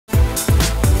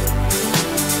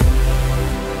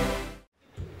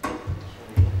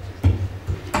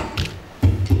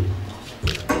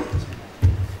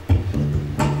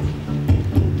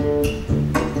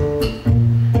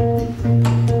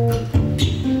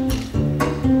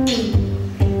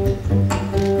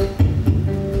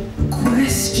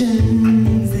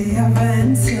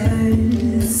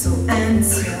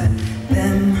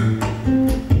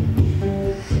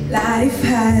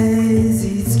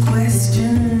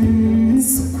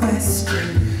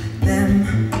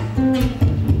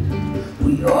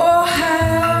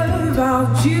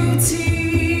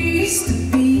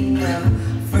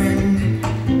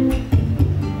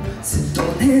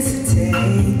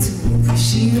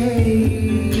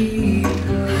astray.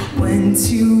 When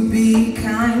to be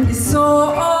kind is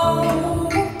all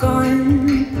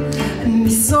gone, and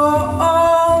it's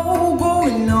all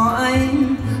going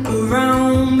on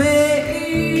around me.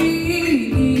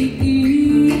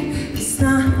 It's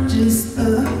not just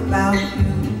about you.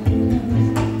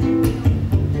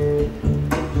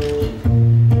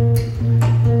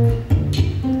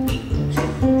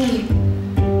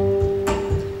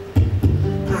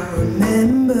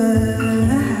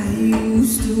 I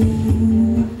used to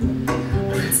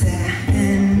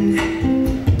pretend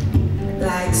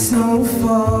like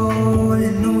snowfall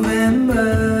in November,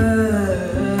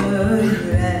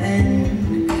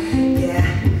 and yeah,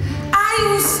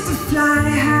 I used to fly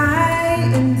high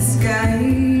in the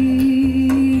skies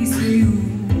for you.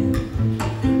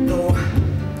 No,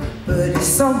 but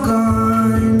it's all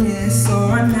gone, yeah, it's all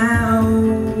run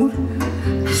out.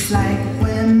 Just like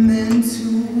women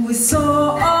too, it's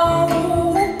all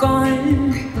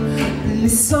gone, and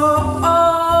it's all